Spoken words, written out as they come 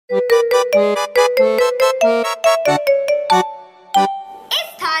It's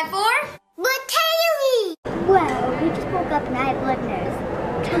time for Bratayley! Well, we just woke up and I have blood nose.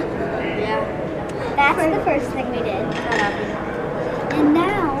 Yeah. That's the first thing we did. And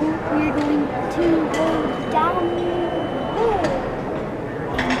now we're going to go down there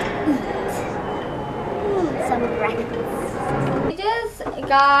and eat some breakfast. We just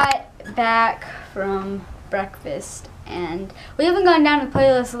got back from breakfast and we haven't gone down to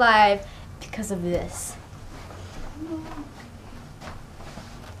Playlist Live because of this.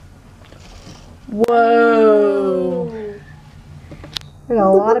 Whoa. There's a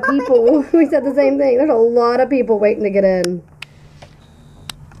lot of people. We said the same thing. There's a lot of people waiting to get in.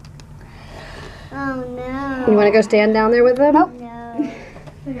 Oh no. You want to go stand down there with them? Nope.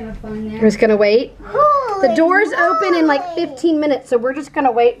 They're gonna fun there. We're just going to wait. Holy The doors open in like moly. 15 minutes, so we're just going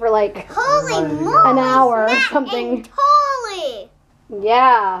to wait for like Holy moly. an hour or Snap something. and totally.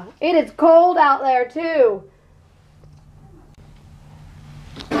 Yeah, it is cold out there too.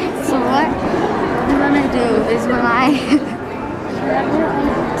 So what I'm gonna do is when I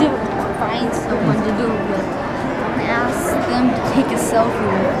find someone to do it with, I'm gonna ask them to take a selfie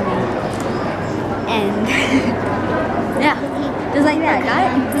with me. And yeah, just like that, got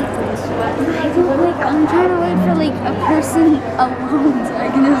it? I'm trying to wait for like a person alone so I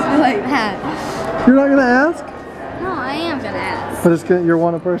can just do like that. You're not gonna ask? No, I am gonna ask. But it's gonna, you're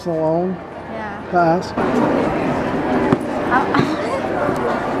one person alone Yeah. to ask?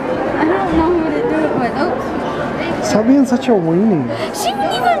 I don't know who to do it with. Oh, Stop being such a weenie. she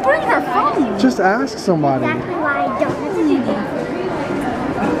wouldn't even bring her phone. Just ask somebody. Exactly why I don't have to do that.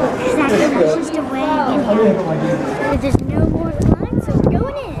 Exactly, that's just a way in here. But there's no more line, so we're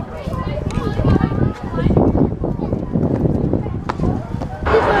going in.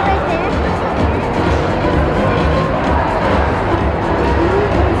 People are right there.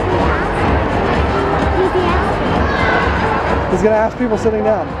 He's gonna ask people sitting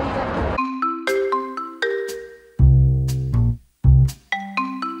down.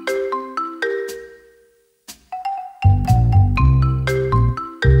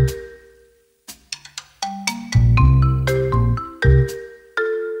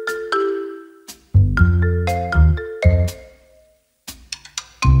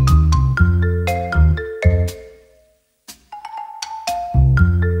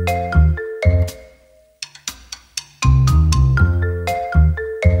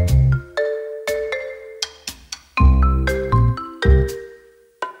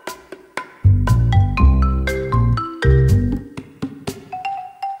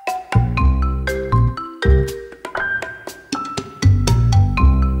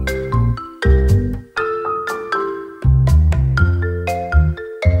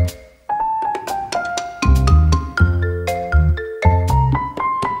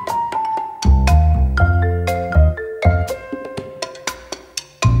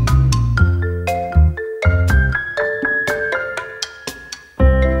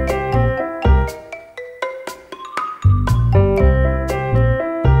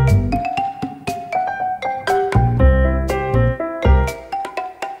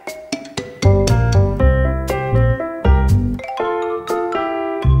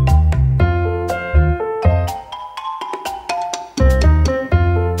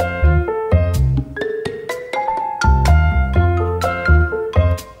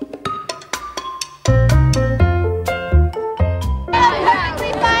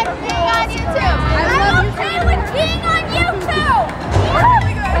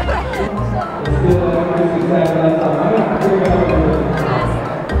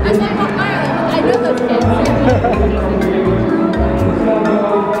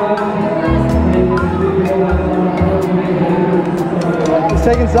 He's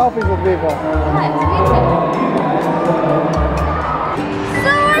taking selfies with people.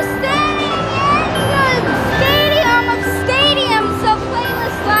 So we're standing in the stadium of stadiums, so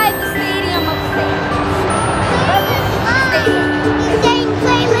Playlist Live, the stadium of stadiums. He's saying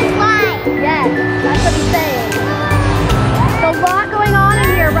Playlist Live. Yes, that's what he's saying. There's a lot going on in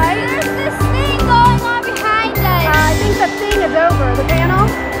here, right? There's this thing going on behind us. I think the thing is over. The panel?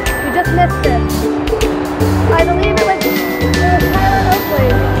 We just missed it. I believe it was Tyler Oakley.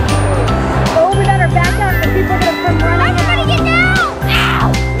 Oh, we better back up. The people are going to come running.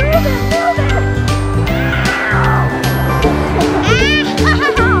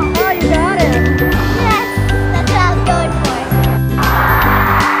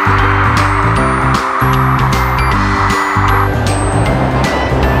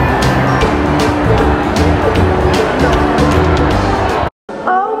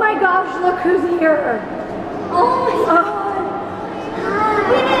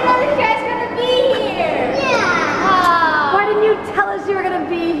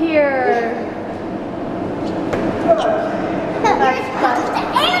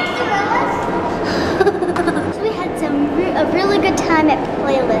 time at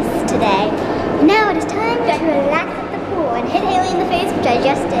playlists today. Now it is time to relax at the pool and hit Hayley in the face, which I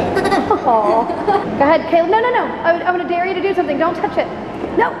just did. Aw. Go ahead, Caleb. No, no, no. I'm going to dare you to do something. Don't touch it.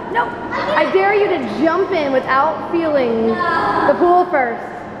 No, no. I dare you to jump in without feeling the pool first.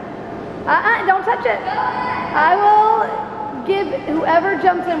 Don't touch it. I will give whoever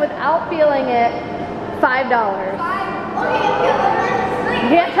jumps in without feeling it $5. You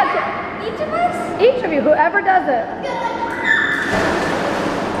can't touch it. Each of us? Each of you, whoever does it.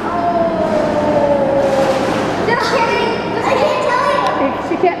 Just kidding. I can't tell you.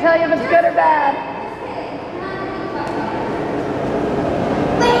 She can't tell you if it's good or bad.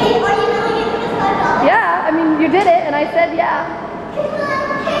 Wait, are you really giving us $5? Yeah, I mean, you did it, and I said yeah. Come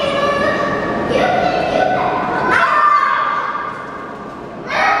on, Caleb. You can do that.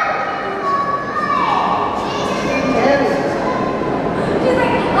 She's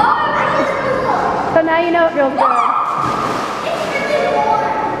like, oh, I just So now you know it feels good.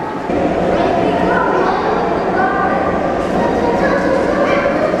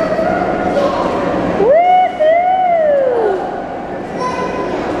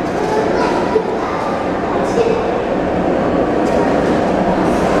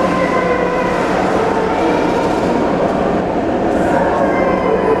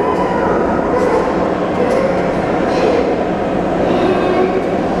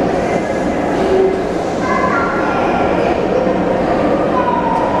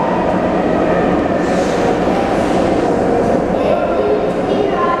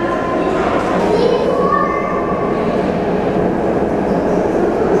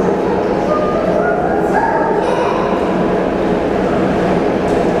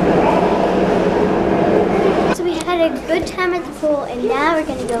 Good time at the pool, and now we're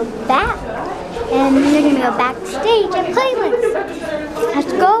gonna go back, and we're gonna go backstage at Playlist.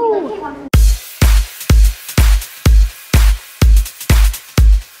 Let's go!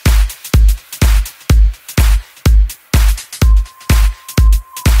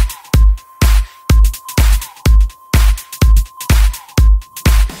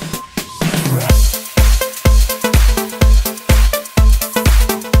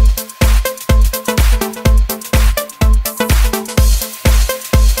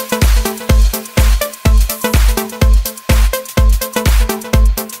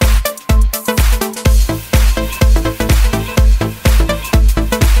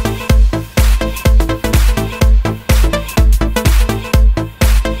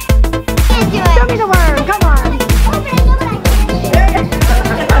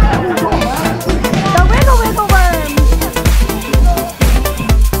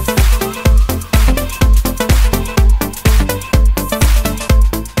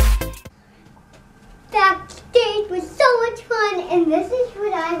 Backstage was so much fun, and this is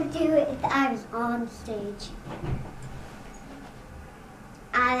what I would do if I was on stage.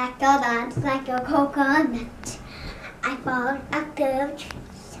 I like to dance like a coconut. I followed a coach.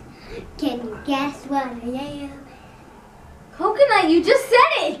 Can you guess what I am? Coconut, you just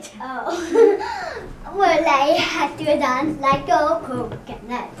said it. Oh. Well, I have to dance like a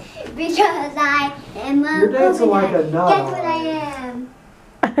coconut because I am a You're dancing coconut. like a nut. Guess what I am?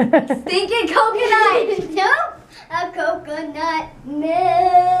 Stinking coconut. Nope, a coconut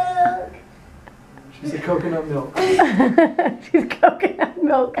milk. She's a coconut milk. She's coconut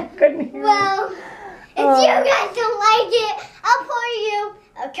milk. I couldn't hear. Well, if you guys don't like it, I'll pour you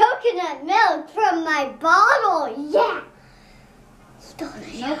a coconut milk from my bottle. Yeah.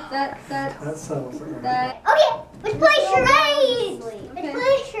 Nope, That settles it. that. Okay, let's play charades. Let's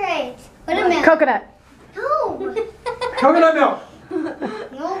play charades. What a milk. Coconut. No. Coconut milk.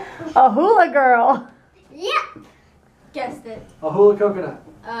 Nope. A hula girl. Yep. Guessed it. A hula coconut.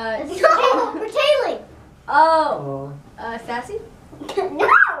 No, Bratayley. Oh. Sassy? No.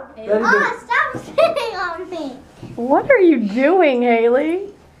 Betty Stop spitting on me. What are you doing,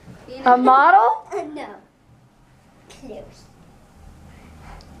 Hayley? A model? No. Close.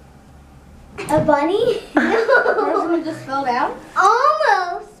 A bunny? No. Someone just fell down?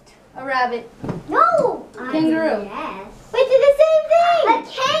 Almost. A rabbit. No. Kangaroo. Yes. Wait, they're the same thing. A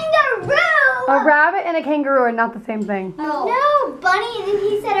kangaroo. A rabbit and a kangaroo are not the same thing. No, bunny. And then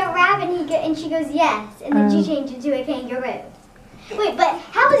he said a rabbit, and she goes yes, and then she changed it to a kangaroo. Wait, but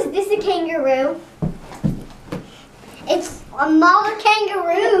how is this a kangaroo? It's a model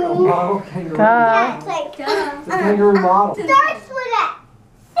kangaroo. A model kangaroo. Yeah, it's like It's a kangaroo model. starts with a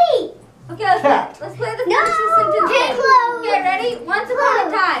C. Okay, Cat. let's play the No, sentence. too close. Okay, ready? Once upon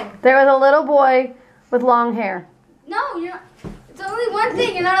a time. There was a little boy with long hair. No, you're not. It's only one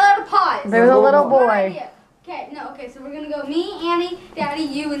thing. You're not allowed to pause. There was a little One boy. idea. Okay, no, okay, so we're gonna go me, Annie, Daddy,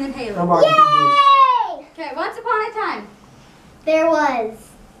 you, and then Hayley. I'm already confused. Yay! Okay, once upon a time. there was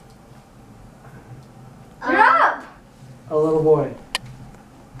You're up! A little boy.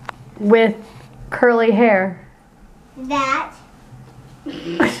 With curly hair. that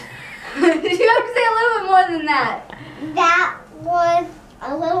You have to say a little bit more than that. that was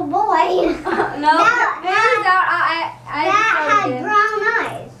a little boy No, that had brown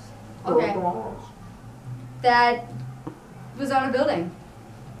eyes. Okay. That was on a building.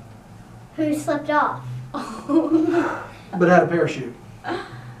 Who slipped off? But had a parachute.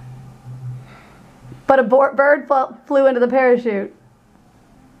 But a bird flew into the parachute.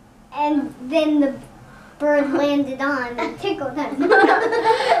 And then the bird landed on and tickled him.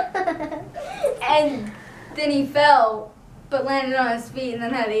 And then he fell, but landed on his feet and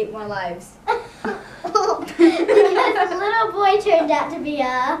then had 8 more lives. Because the little boy turned out to be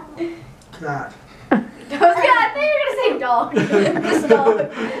a... Cat. I thought you were going to say dog. Just dog.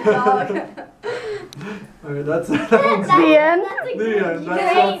 Alright, that's The end. That's a The end. great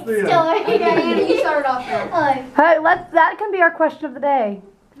That's the end. story. Okay, Annie, you started off now. Oh, Hey, that can be our question of the day.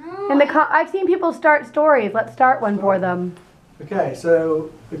 I've seen people start stories. Let's start one for them. Okay,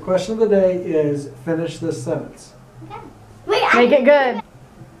 so the question of the day is finish this sentence. wait, Make it good.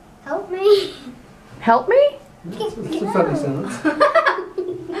 Help me. Help me? It's a funny sentence.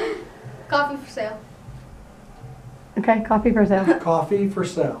 Coffee for sale. Okay, coffee for sale. Coffee for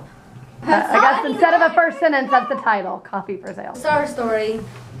sale. I guess instead of a first sentence, that's the title. Coffee for sale. Start a story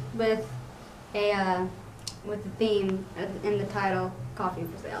with a theme in the title. Coffee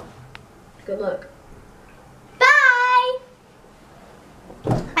for sale. Good luck. Bye.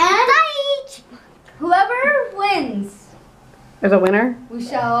 And night. Whoever wins, There's a winner? we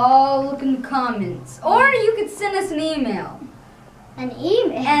shall all look in the comments, or you could send us an email An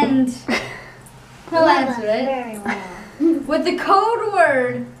email. and he'll answer it Very well. with the code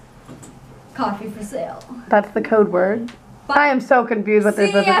word coffee for sale. That's the code word. I am so confused with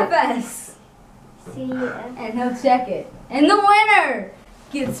this. CFS. See you. And he'll check it. And the winner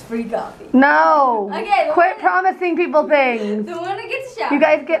gets free coffee. No. Okay, the Quit winner- promising people things. The winner gets a shout. You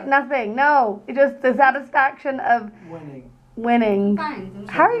guys get nothing. No. It's just the satisfaction of Winning. winning. Fine.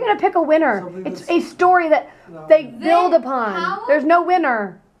 How are you going to pick a winner? Something It's that's- a story that No. they build how- upon. There's no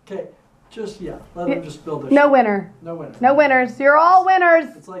winner. Okay, just, let them just build their No shit. winner. No winner. No winners. You're all winners.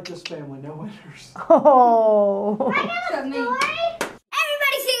 It's like this family, no winners. Oh. Except me.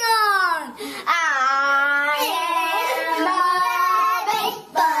 Everybody sing along. I am a baked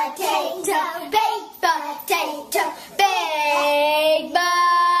potato, baked potato, baked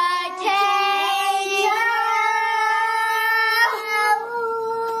potato.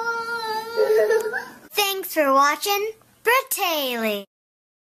 Thanks for watching Bratayley.